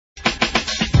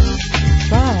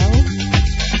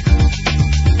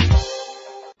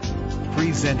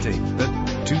Presenting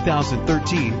the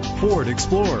 2013 Ford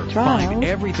Explorer. Drive. Find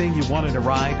everything you want in a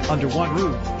ride under one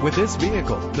roof with this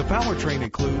vehicle. The powertrain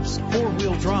includes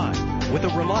four-wheel drive with a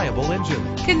reliable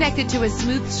engine, Connected to a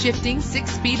smooth shifting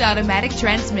 6-speed automatic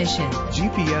transmission.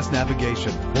 GPS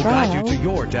navigation will Drive. guide you to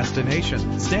your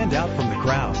destination. Stand out from the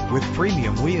crowd with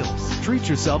premium wheels. Treat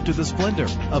yourself to the splendor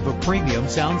of a premium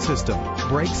sound system.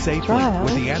 Brake safely Drive.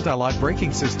 with the anti-lock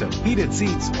braking system. Heated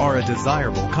seats are a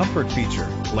desirable comfort feature.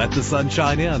 Let the sun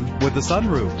shine in with the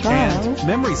sunroof. Drive. And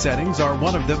memory settings are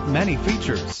one of the many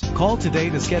features. Call today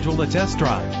to schedule a test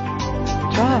drive.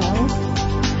 Drive.